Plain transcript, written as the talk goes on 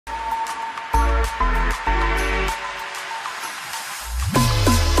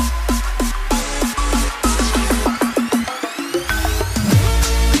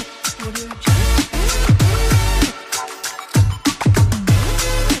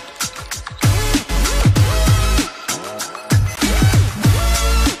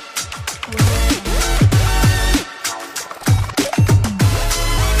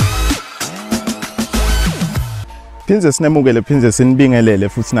Phinze sinemukele phinze sinibingelele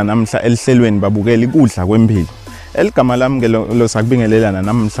futhi namhla elihlelweni babukeli kudla kwempilo. Eligama lami lo sakubingelelana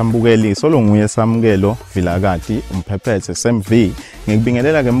namhla mbukeli solo nguye samukelo Vilakati umphephethe SMV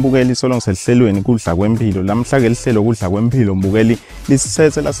ngikubingelela ke mbukeli solo ngiselihlelweni kudla kwempilo lamhla ke lihlelo kudla kwempilo mbukeli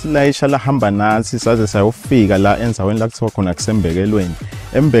lisithethe lasilayisha lahamba nathi saze sayofika la enzaweni la kuthiwa khona kusembekelweni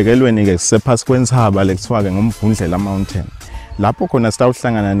embekelweni ke sisephasi kwensaba lekuthiwa ke ngomvundlela mountain. Lapho khona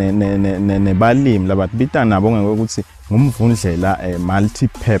sitawuhlangana nebalimi labathibita nabo ngokuthi ngumvundlela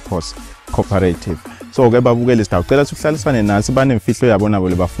multi-purpose cooperative. So ke babukeli sitawucela ukuhlalisane nathi banemfihlo yabo nabo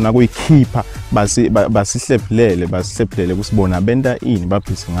lebafuna kuyikhipha basihlephulele kusibona benta ini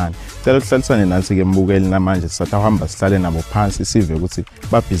babhizi ngani. Cela ukuhlalisane nathi ke mbukeli namanje sisatahamba sihlale nabo phansi sive ukuthi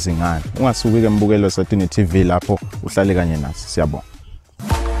babhizi ngani. Ungasuki ke mbukeli Eswatini TV lapho uhlale kanye nathi. Siyabonga.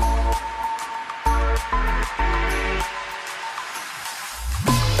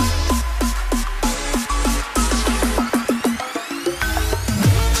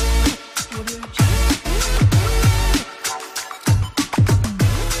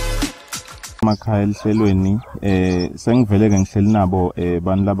 Makhaya lihlelweni sengivele ke ngihleli nabo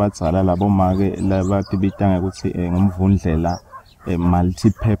bantu labadzala labo make labatibita ukuthi ngumvundlela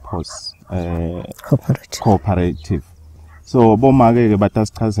multi-purpose cooperative. So bomake ke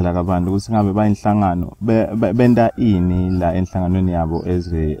batasichazela kabantu ukuthi ngabe bayinhlangano benta ini la enhlanganweni yabo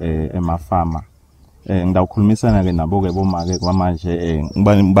emafama. Ngidawukhulumisana ke nabo ke bomake kwamanje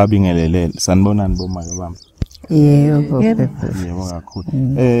ngibabingelele sanibonani bomake bami. Yebo kakhulu.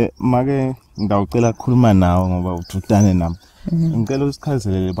 Make ngidawucela ukukhuluma nawe ngoba uthutane nami. Ngicela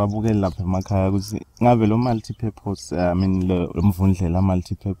usichazelele babukeli lapha emakhaya ukuthi ngabe lo multi-purpose lo mvundlela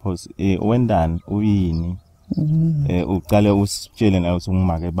multi-purpose wendani uyini? Uqale usitshele nayo ukuthi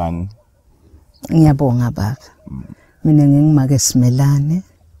ngimake bani. Ngiyabonga baba. Mina ngingimake Simelane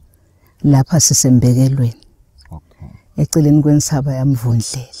lapha sisembekelweni. Okay. Eceleni kwensaba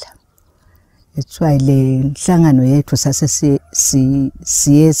yamvundlela. Ethiwa le nhlangano yethu sase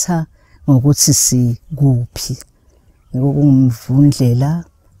siyetha ngokuthi sikuphi ngokungumvundlela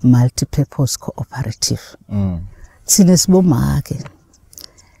multi-purpose cooperative. Sine sibomake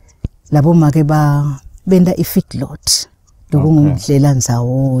labo make benda ifeedlot lokungumdlela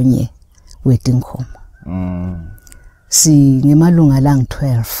nzawonye wedinkhoma. Si ngemalunga lang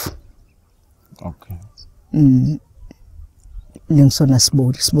 12. Okay. Lengisona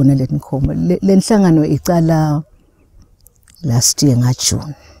sibonele inkhoma lenhlangano icala last year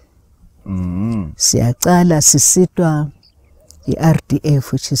ngaJune. Siyaqala sisitwa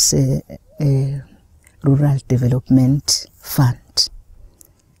iRDF which is a Rural Development Fund.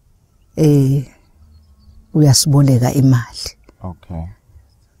 Uyasiboleka imali. Okay.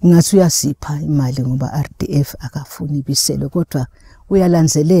 Ngathi uyasipha imali ngoba RDF akafuni ibiselo kodwa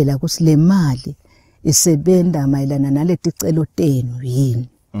uyalanzelela ukuthi le mali isebenda mayelana naleticelo tenu yini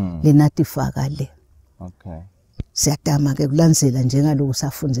lenathi faka le. Okay. Siyatama ke kulandzela njengaloku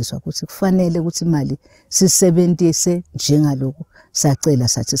safundiswa ukuthi kufanele ukuthi imali sisebenzise njengaloku sacela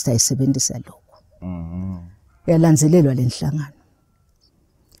sathi sitayisebenzisa lokho. Yalandzelelwa lenhlangano.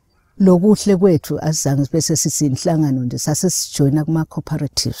 Lokuhle kwethu azange bese sithi inhlangano nje sasesijoina kuma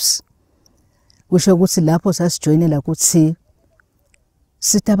cooperatives. Kusho ukuthi lapho sasijoinela ukuthi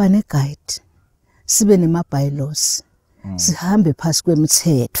sitaba ne guide. Sibe nema bylaws. Sihambe phasi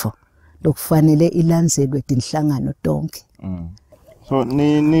kwemithetho lokufanele ilandzelwe tinhlangano tonke. So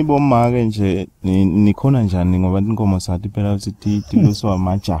ni bomake nje nikhona njani ngoba inkomo sathi phela ukuthi tiluswa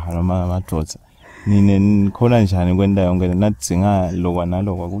amajaha noma amadoda. Nikhona njani kwenda yonke natsinga lokwa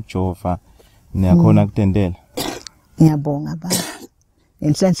nalokwa kujova niyakhona kutendela. Ngiyabonga baba.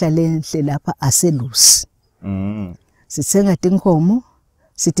 Enhlanhla lenhle lapha aselusi. Sithenga tinkomo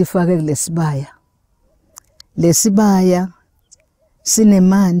sitifake kulesibaya. Lesibaya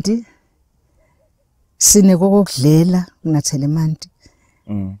sinemandi sine kokudlela kunathele mandi.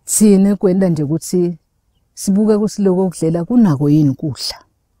 Sine kwenda nje ukuthi sibuke ukuthi lokho kudlela kunako yini kudla.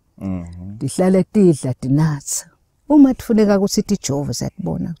 Dihlale tidla dinatha. Uma tifuneka ukuthi tijove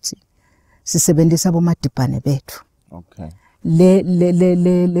satibona ukuthi sisebenzisa bomadibane bethu. Okay.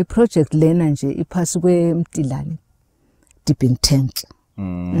 Le project lena nje iphasi kwemtilane dipping tank.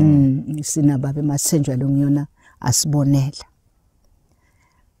 Sina babe masenjwa longiyona asibonela.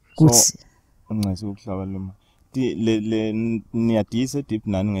 Kuthi ngase ukuhlaba lema. Le niyadise deep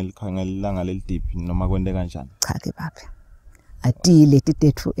nani ngelikhangelanga leli deep noma kwente kanjani? Cha ke baba. Atile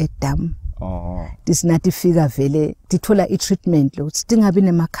titethu edam. Tisinathi fika vele tithola i-treatment lo singabi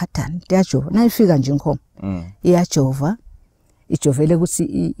nemakhathani tiyajova nayifika nje inkomo. Iyajova. Ijovele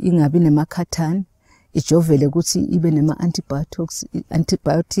ukuthi ingabi nemakhathani. Ijovele ukuthi ibe nema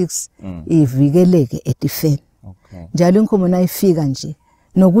antibiotics ivikeleke etifeni. Okay. Njalo inkomo nayifika nje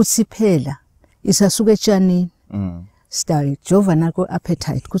nokuthi phela isasuka etshanini. Start jova nako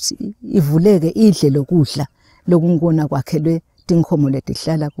appetite kuthi ivuleke idle lokudla lokungona kwakhelwe tinkomo leti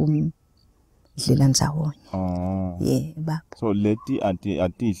hlala kumdlela ndzawonye. Baba. So leti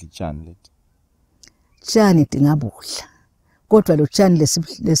atidli tshani leti. Tshani dingabudla. Kodwa lo tshani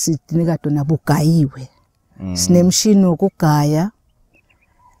lesinika tona bugayiwe. Sinemshini wokugaya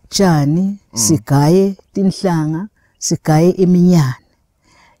tshani, sigaye tinhlanga, sigaye iminyane.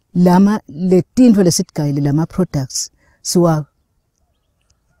 Letintfo lesigayile lama products siwa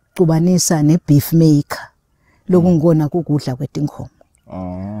kubanisa ne beef maker lokungona kugudla kwetinkomo.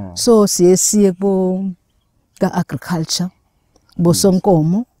 So siye ka agriculture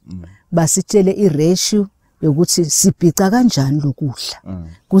bosonkomo basitshele iratio yokuthi sibhica kanjani lokudla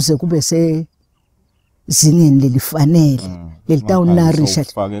kuze kube zingeni lelifanele lelitawunarisha.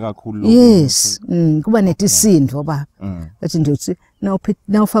 Yes, kuba netisindvo baba. Athi nje uthi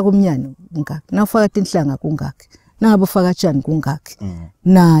nawufaka umnyane kungaki, nawufaka tinhlanga kungaki, nangabe ufaka tshani kungaki.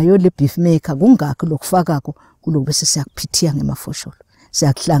 Nayo le beef maker kungaki lokufakako kuloku bese siyakuphithiya ngemafosholo.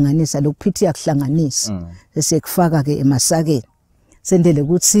 Siyakuhlanganisa lokuphithiya kuhlanganisa. Sesiyakufaka ke emasakeni. Sendele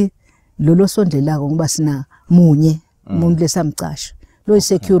ukuthi lolo sondlelako ngoba sina munye umuntu lesamcasha. Lo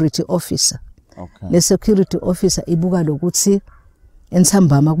security officer. Le security officer ibuka lokuthi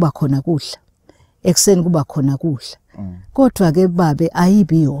entsambama kuba khona kudla. Ekseni kuba khona kudla. Kodwa ke babe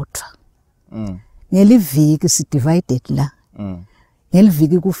ayibi yodwa. Ngeliviki si divided la.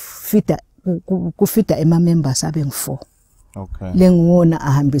 Ngeliviki kufida ema members abe ngu4. Lengwona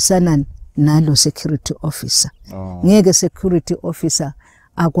ahambisana nalo security officer. Ngeke security officer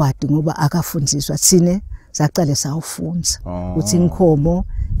akwadi ngoba akafundziswa thine saqale sawufunza ukuthi inkomo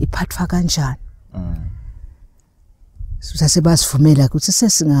iphathwa kanjani. Sase basivumela ukuthi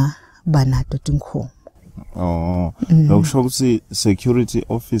sesingaba nato tinkomo. Lokusho ukuthi security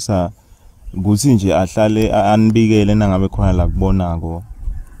officer kuthi nje ahlale anibikele nangabe khona la kubonako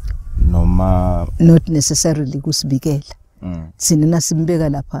noma not necessarily kusibikela. Thina nasimbeka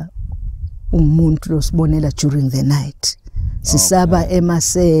lapha umuntu losibonela during the night. Sisaba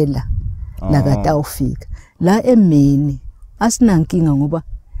emasela la katawufika. La emini asinankinga ngoba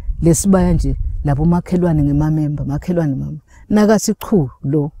lesibaya nje labo makhelwane ngemamember makhelwane mama. Nakathi chu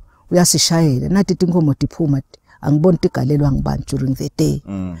lo uyasishayela nathi tinkomo diphuma angiboni tigalelwa ngibani during the day.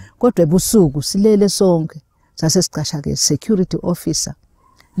 Kodwa ebusuku silele sonke sase sicasha ke security officer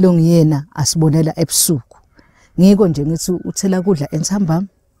lo ngiyena asibonela ebusuku. Ngiko nje ngithi uthela kudla entsambama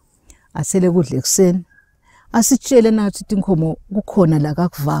asele kudla ekseni asitshele nathi tinkomo kukhona la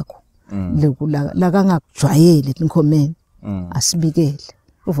kakuvako la kangakujwayele tinkhomeni asibikele.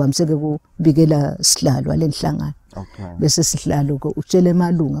 Uvamseke kubikela sihlalo alenhlangano. Bese sihlalo ke utshele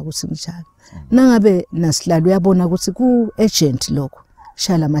emalunga ukuthi njalo. Nangabe nasihlalo uyabona ukuthi ku agent lokho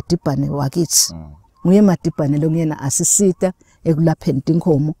shala madibhane wakithi. Nguye madibhane lo ngiyena asisita ekulapheni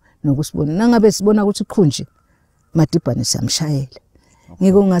tinkomo nokusibona. Nangabe sibona ukuthi khunje madibhane siyamshayela.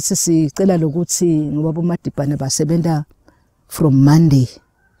 Ngiko ngathi sicela lokuthi ngoba bomadibhane basebenta from Monday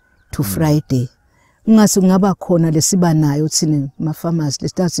to Friday. Ngase kungaba khona lesiba nayo thina ma farmers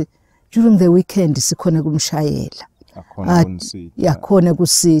lesithi during the weekend sikhona kumshayela. Yakhona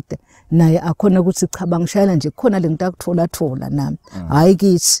kusita naye akhona ukuthi cha bangishayela nje khona le nto akuthola nami. Hayi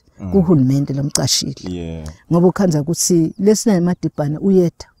kithi kuhulumende lomcashile. Ngoba ukhanza ukuthi lesina emadibhane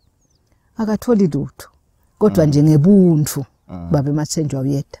uyetha akatholi lutho. Kodwa nje ngebuntu babe mathenjwa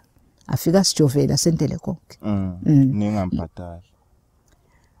uyetha. Afika sijovela sendele konke. Ningambhadali.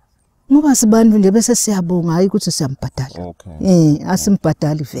 Ngoba sibantu nje bese siyabonga hayi ukuthi siyambhadala.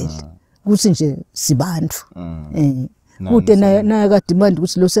 Asimbhadali vele. Kuthi nje sibantu. Kude naye kadimandi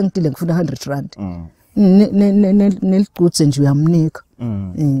ukuthi lo sengitile ngifuna 100 rand. Neligcutse nje uyamnika.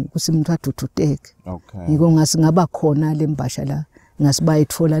 Kuthi umuntu adudutheke. Ngiko ngasingaba khona lembasha la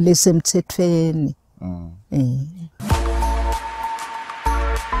ngasibayithola lesemthethweni.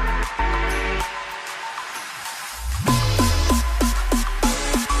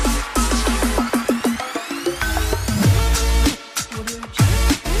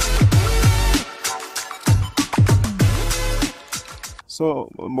 So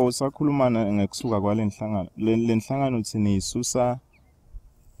bosakhulumana ngekusuka kwalenhlangano lenhlangano thini isusa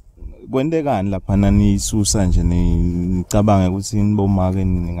kwendekani lapha nani isusa nje nicabanga ukuthi nibomake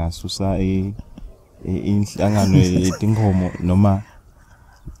ningasusa inhlangano yetinkomo noma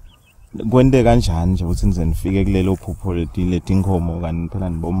kwende kanjani nje ukuthi nize nifike kulelo phupho letinkomo kanti phela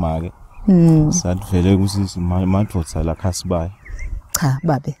nibomake sadvele ukuthi madvodza la khasibaya. Cha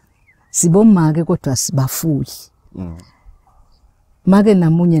babe sibomake kodwa sibafuyi. Make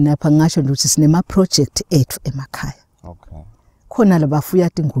namunye napha ngasho ukuthi sinema project ethu emakhaya. Okay. Khona labafuya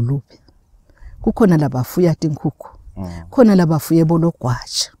ingulube. Kukhona labafuya inkukhu. Khona labafuya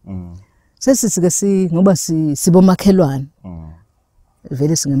bologwaja. Sesisike ngoba sibomakhelwane.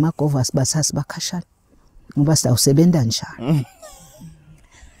 Vele singemagovers basasi bakhashana. Ngoba sawusebenta njani.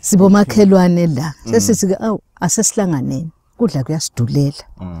 Sibomakhelwane la. Sesisike asesihlanganene. Kudla kuyasidulela.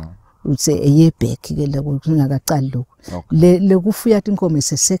 Utse eyebek ke la kungakaqali lokho. Le kufuya inkomo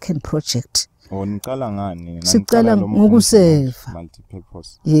is a second project. Niqala ngani? Siqala ngokuseva.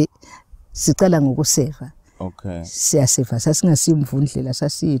 Multi-purpose. Siqala ngokuseva. Okay. Siyaseva sasingasimvundlela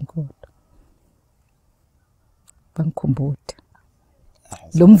sasiyinkomo. Bangikhumbula.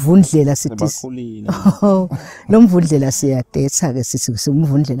 Lo mvundlela sithi lo mvundlela siyadetha ke sithi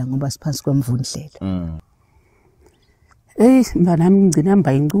simvundlela ngoba siphansi kwemvundlela. Mntanami ngicina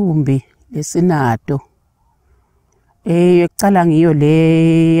mba incumbi lesinato. Ekucala ngiyo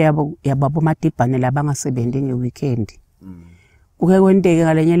le yababo Matibane labangasebenzi ngeweekend. Kuke kwenteke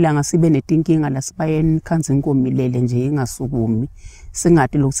ngalenye ilanga sibe netinkinga la sibayeni khanzi inkomilele nje ingasukumi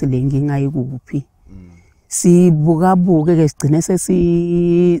singathi lokuthi le nkinga ikuphi. Sibuka ke sigcine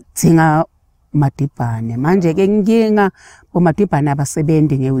sesithinga Matibane manje ke inkinga boMatibane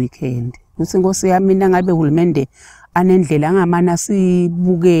abasebenzi ngeweekend. Uthi Nkosi yami mina ngabe uhulumende anendlela angamana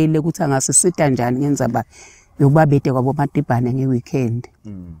sibukele ukuthi angasisita njani ngenzaba yokuba bede kwabo Matibane ngeweekend.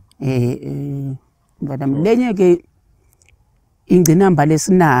 Madam lenye ke ingcinamba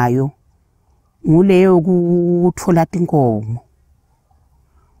lesinayo nguleyo ukuthola inkomo.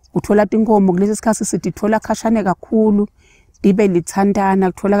 Uthola inkomo kulesi sikhathi sithi thola khashane kakhulu ibe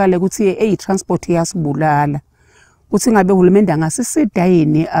lithandana kutholakala ukuthi transport iyasibulala. Uthi ngabe uhulumende angasisida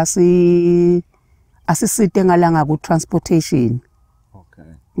yini asiside ngalanga ku transportation. Okay.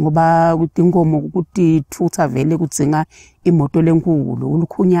 Ngoba ukuthi inkomo ukuthi thutha vele kudzinga imoto lenkulu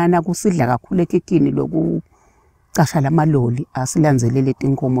ulukhunyana kusidla kakhulu ekekini lokucasha lamaloli asilanzelele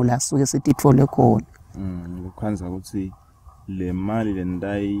inkomo la suke sitithole khona. Ukhanza ukuthi le mali le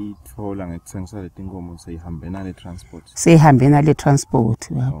ndayithola ngekuthengisa leti inkomo seyihambena le transport. Seyihambena le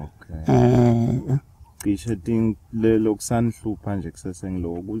transport. Okay. Cishe lokusanhlupha nje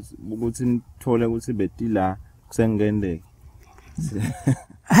kusesengilo ukuthi nithole ukuthi betila kusengendeke.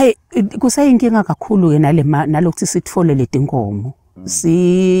 Hayi kusayinkinga kakhulu ke nalokuthi sithole leti inkomo.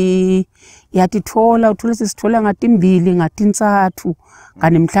 Yatithola uthola sithola ngathi imbili ngathi intsathu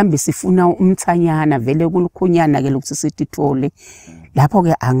kanti mhlambe sifuna umthanyana vele kulukhunyana ke lokuthi sitithole. Lapho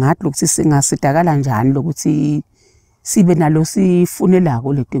ke angathi lokuthi singasidakala njani lokuthi sibe nalo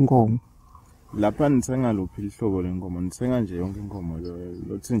sifunelako leti inkomo. Lapha nithenga lophi ihlobo lenkomo? Nithenga nje yonke inkomo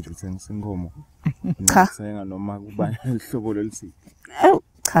lothi nje uthengisa inkomo. Nithenga noma kuba ihlobo lolisi.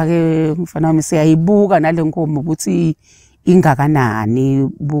 Cha ke mfana wami siyayibuka nale nkomo ukuthi ingakanani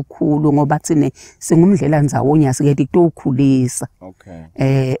bukhulu ngoba thine singumdlela nzawonya sike ukukhulisa.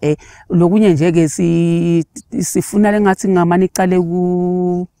 Okay. Lokunye nje ke sifuna lengathi ngamani iqale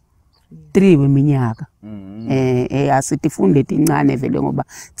ku 3 weminyaka. Asitifunde etincane vele ngoba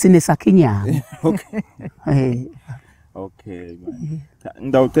sine sakhinyana. Okay. Okay.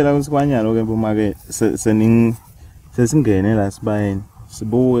 Ngidawucela ukuthi kwanyalo ke bomake sesingene la sibayeni.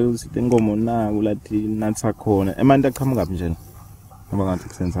 Sibuke ukuthi inkomo na kulathi natha khona. Emanti aqhamuka nje. Ngoba ngathi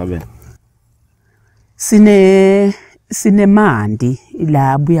kusensabeni. Sine mandi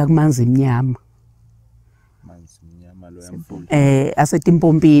la buya kumanzi emnyama.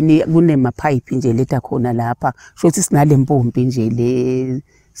 Asetimpompini kunema pipe nje leta khona lapha shothi sinale mpompi nje le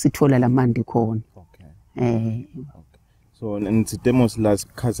sithola lamandi khona. Okay. So nitsitemos la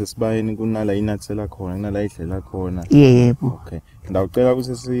sikhathi sibayeni kunala inathela khona kunala idlela khona. Yebo. Okay. Ngidawucela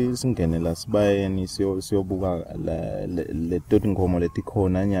ukuthi singene la sibayeni siyobuka le toti inkomo leti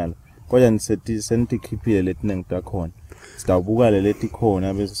khona nyalo. Kodwa sentikhiphile leti nengita khona. Sidawubuka leti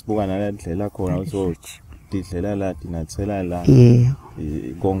khona bese sibuka naledlela khona ukuthi idlela la dinathela la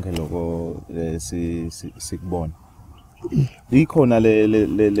konke lokho sikubona. Ikhona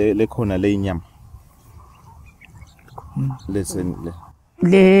le khona le inyama. Listen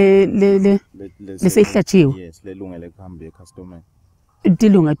le sehlatshiwe. Yes, lelungele kuhamba ecustomer.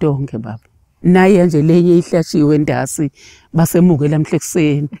 Dilunga tonke baba. Naye nje lenye ihlatshiwe ndasi basemuke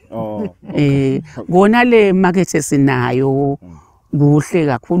lamhlekuseni. Ngona le market esinayo kuhle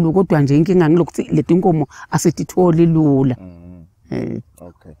kakhulu kodwa nje inkinga ngilokuthi leti inkomo asititholi lula.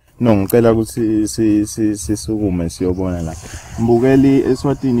 Okay. No ngicela ukuthi sisukume siyobona la. Mbukeli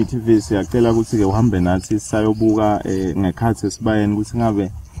Eswatini TV siyacela ukuthi ke uhambe nathi sayobuka ngekhathi esibayeni ukuthi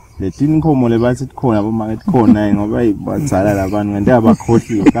ngabe leti inkomo lebathi khona bomarket khona ngoba ibadzala labantu ngende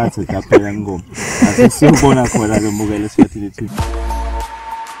abakhohli lokhathi daphela inkomo. Asisiyobona khona ke mbukeli Eswatini TV.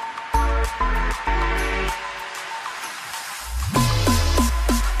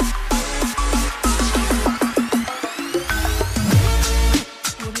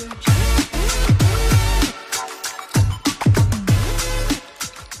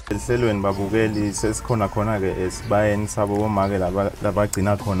 ehlelweni babukeli sesikhona khona ke esibayeni sabo bomake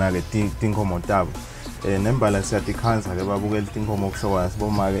labagcina khona ke tinkomo tabo nembala siyatikhanza ke babukeli tinkomo kushowa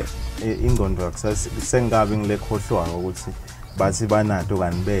sibomake ingqondo yakusengabi ngile khohlwa ukuthi bathi banato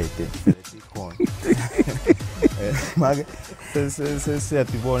kanibede lesikhona make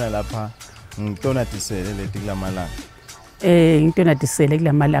sesiyadibona lapha ngitonatisele leti kulamalanga ngitonatisele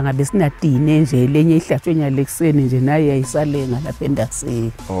kulamalanga besinadine nje lenye ihlatshwe lekuseni nje naye yayisalenga lapha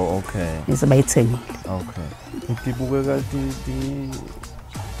endasini okay esibayithengile okay ngibukeka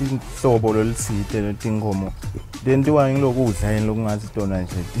tinhlobo lolisite letinkomo lentiwa ngilokudla yini lokungathi tona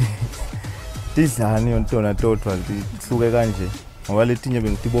nje tidlani yontona todwa lihluke kanje ngoba letinye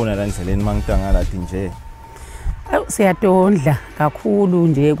bengitibona la ndleleni mangitangala nje siyatondla kakhulu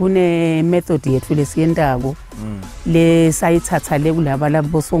nje kune method yethu lesiyendako lesayithatha le kulaba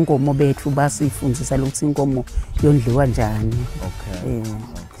labo sonkomo bethu basifundzisa ukuthi inkomo yondliwa njani okay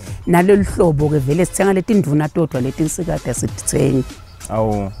nalolu hlobo ke vele sithenga letinduna todwa letinsikade sithenga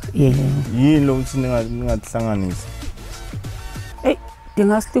awu yini lokuthi ningatihlanganisa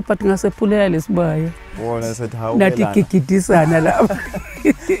dingaslipha dingasephulela lesibaya wona sethi hawu nathi gigidisana lapha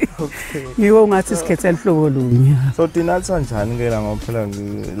ngiwo ngathi sikhetha lihlobo lunye so tinatha njani ke la ngoba phela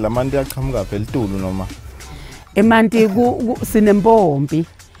lamanti yaqhamuka phela litulu noma emanti sinempompi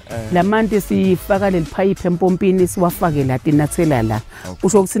lamanti sifaka lelipipe empompini siwafake la tinathela la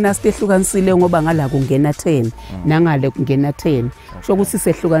kusho ukuthi nasitehlukanisile ngoba ngala kungena 10 nangale kungena 10 kusho ukuthi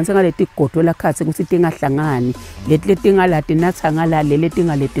sehlukanise ngaleti godo la khathi ukuthi tingahlangani leti ngala tinatha ngala leti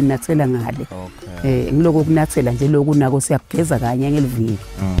ngale tinathela ngale ngiloko kunathela nje lokhu nako siyageza kanye ngeliviki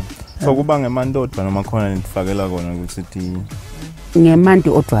so kuba ngemanti odwa noma khona nifakela kona ukuthi ngemanti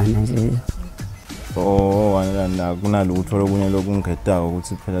odwana nje wena kunalutho lokunye lokungetayo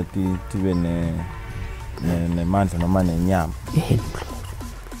ukuthi phela tibe nemandla noma nenyama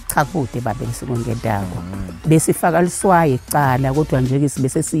cha kude babe sikongedako besifaka liswaye icala kodwa nje ke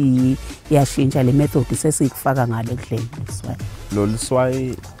bese siyashintsha le method sesikufaka ngale kudleni liswaye lo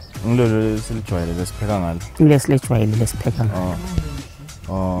liswaye ngilolo silijwayele besipheka ngalo ngilesilijwayele lesipheka ngalo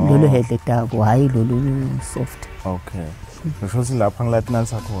lolo hedle dako hayi lolo soft okay ngisho silapha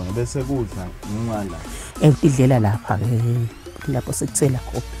ngilatinanisa khona bese kudla ngingala tidlela lapha ke lapho sekuthela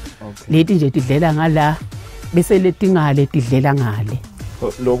khona leti nje tidlela ngala bese letingale tidlela ngale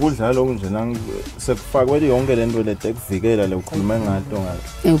lokudla lokunjena sekufakwe yonke lento lete ekuvikela lokukhuluma ngato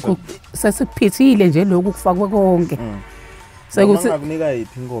ngalo sesiphithile nje lokhu kufakwe konke sekuthi ngakunika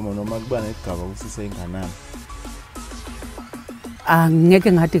yiphi inkomo noma kuba negaba ukuthi seyinganani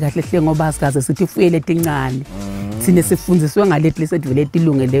angeke ngathi kahle hle ngoba asikaze sithi fuyele tincane sine sifundiswe ngaleti lesedvele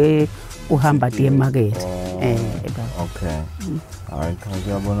tilungele uhamba tiye market okay hayi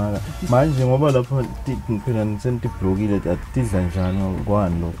kuyabonaka manje ngoba lapho phela sentiblokile atidla njani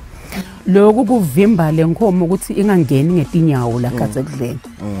kwani lokhu kuvimba lenkomo ukuthi ingangeni ngetinyawo la khathe ekudleni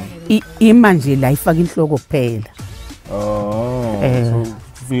imanje la ifaka inhloko kuphela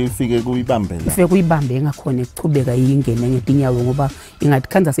fike kuyibambela ifike kuyibambe engakhona ekuchubeka ingene ngetinyawo ngoba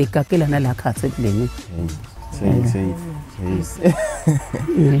ingatikhanza seyigagela nala khathe ekudleni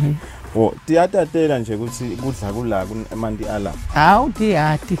tiyatatela nje ukuthi kudla kula emanti ala hawu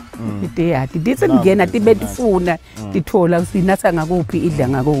tiyati dithi ngena tibe tifuna tithola sinatha ngakuphi idla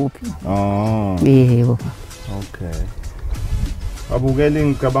ngakuphi yebo okay abukeli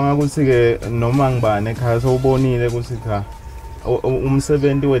ngicabanga ukuthi ke noma ngibane ekhaya sowubonile ukuthi cha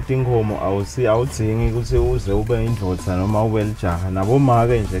umsebenzi wetinkomo awudzingi ukuthi uze ube indvodza noma ube lijaha naboma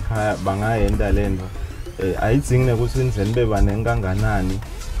ke nje ekhaya bangayenda lento ayidzingi ukuthi nizeni bebanenge kanganani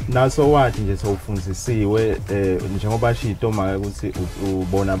naso wathi nje sowufundisiwe njengoba shitoma ukuthi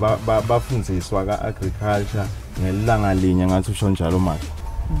ubona bafundiswa ka-agriculture ngelanga linye ngathi usho njalo manje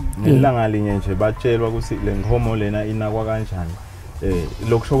ngelanga linye nje batshelwa ukuthi le nkomo lena inakwa kanjani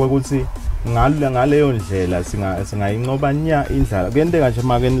lokusho ukuthi ngaleyo ndlela singayinqoba nya indlala kuyenteka nje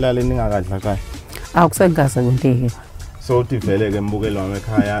make nilale ningakadla kahle akusengaze kwenteke so tivele ke mbukeli wami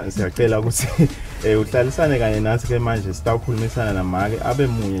ekhaya siyacela ukuthi uhlalisane kanye nathi ke manje sitawukhulumisana namake abe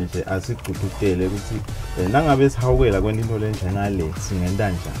munye nje asigcududele ukuthi nangabe sihawukela kwento into lenjengale singenta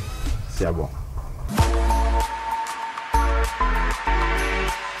njani siyabonga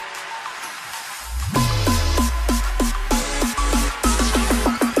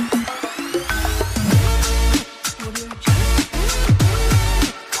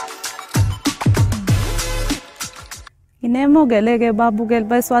Inemogeleke babukeli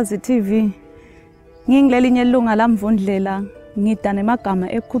beSwazi TV. Ngingilelinye ilunga lamvundlela ngida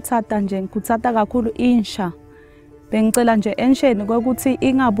nemagama ekhuthata nje ngikhuthata kakhulu insha. Bengicela nje ensheni ukuthi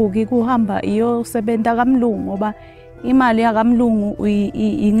ingabuki kuhamba iyo sebenta kamlungu ngoba imali yakamlungu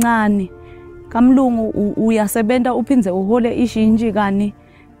incane. Kamlungu uyasebenza uphindze uhole ishinji kani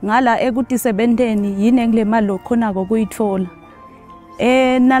ngala ekudisebenteni yini ngile mali lokhona kokuyithola.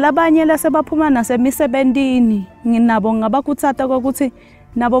 Nalabanye lasebaphuma nasemisebentini nginabo ngabakhuthata ukuthi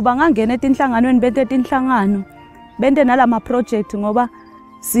nabo bangangena etinhlanganweni bente tinhlangano bente nalama project ngoba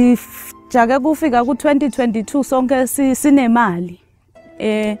sijake kufika ku2022 sonke sinemali.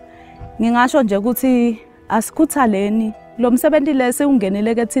 Ngingasho nje ukuthi asikhuthaleni lo msebenzi lesi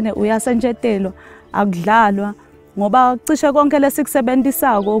ungeneleke thina uyasentshetelwa akudlalwa ngoba cishe konke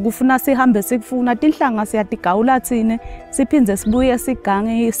lesikusebenzisako kufuna sihambe sikufuna tinhlanga siyatigawula thina siphindze sibuye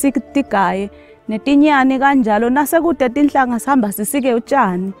sigange sikutigaye netinyani kanjalo nasekude tinhlanga sihamba sisike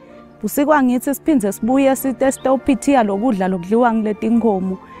utshani busikwa ngithi siphindze sibuye sitestopithia lokudla lokudliwa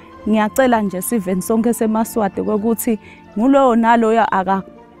ngiletinkomo. Ngiyacela nje siveni sonke semaswati ukuthi nguloyo naloyo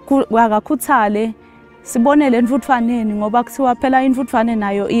akakhuthale sibonele imfutfaneni ngoba kuthiwa phela imfutfane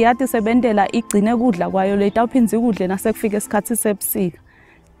nayo iyathi sebentela igcine kudla kwayo leta uphinze kudle nasekufika isikhathi sebusika.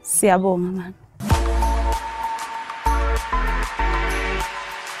 Siyabonga manje.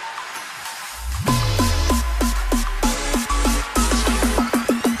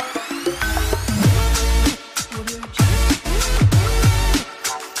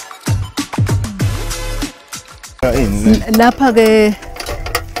 Lapha ke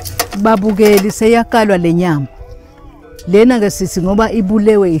babukeli seyakalwa lenyama lena ke sisi ngoba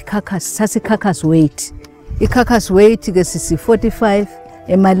ibulewe ikhakhasi sasi carcass weight. Carcass weight ke sisi 45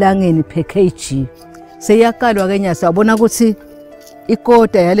 emalangeni per kg. Seyakalwa ke nya sabona ukuthi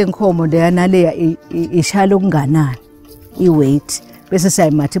ikota yale nkhomo leyanaleya ishalo kunganani iweight bese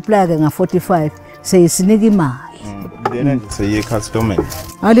siyayi multiply ke nga45 seyisinika imali. Lena nje seyi customer.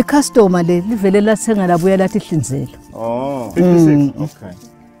 Ali customer le livele lathenga labuya lathi hlinzelo. Oh 56 okay.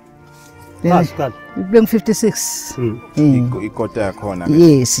 Pascal. Beng 56. Ikota yakhona.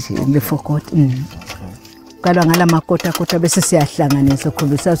 Yes, le fokota. Kalwa ngala makota bese siyahlanganisa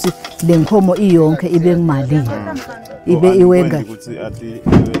khulisa ukuthi le nkhomo iyonke ibe ngimali. Ibe iwenga ukuthi athi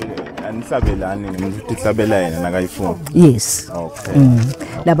anihlabelani nomuntu uhlabela yena nakayifuna. Yes. Okay.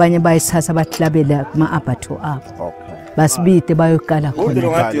 Labanye bayisithatha bahlabela kuma abatho abo. Okay. Basibide bayokala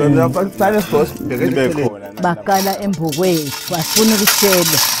khona. Bakala embukweni bafuna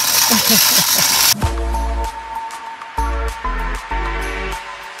ukushela.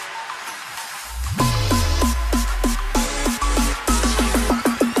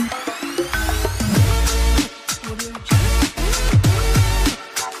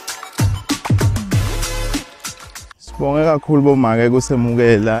 Sibonge kakhulu bomake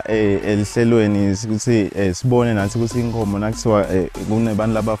kusemukela elihlelweni ukuthi sibone nathi ukuthi inkomo nakuthiwa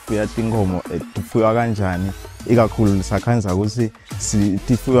kunebantu labafuya inkomo ifuywa kanjani ikakhulu sakhanza ukuthi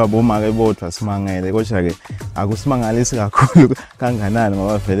sitifuywa bomake bodwa simangele kodwa ke akusimangalisi kakhulu kanganani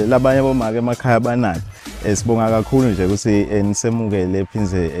ngoba vele labanye bomake emakhaya banani. Sibonga kakhulu nje ukuthi nisemukele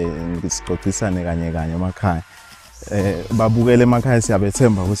phinze ngisixoxisane kanye emakhaya. Babukele emakhaya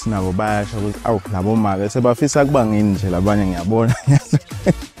siyabethemba ukuthi nabo bayasho ukuthi awu labo make sebafisa kuba ngini nje labanye ngiyabona.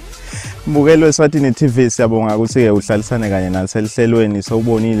 Mbukelo Eswatini TV siyabonga ukuthi ke uhlalisane kanye nathi elihlelweni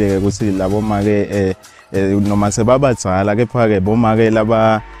sokubonile ke ukuthi labo make noma sebabadzala kepha ke bomake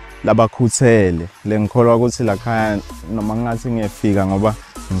labakhuthele lengikholwa ukuthi lakhaya noma ngathi ngiyefika ngoba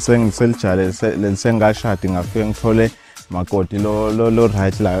ngisengijale lesengashadi ngafike ngithole makoti lo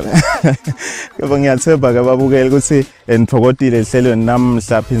right la. Kepha ngiyathemba ke babukeli ukuthi nithokodile lihlelweni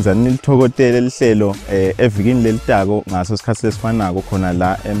namhla phinza nilithokotele lihlelo evikini lelitako ngaso isikhathi lesifanako khona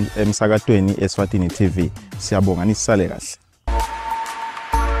la emsakatweni Eswatini TV. Siyabonga nisale kahle.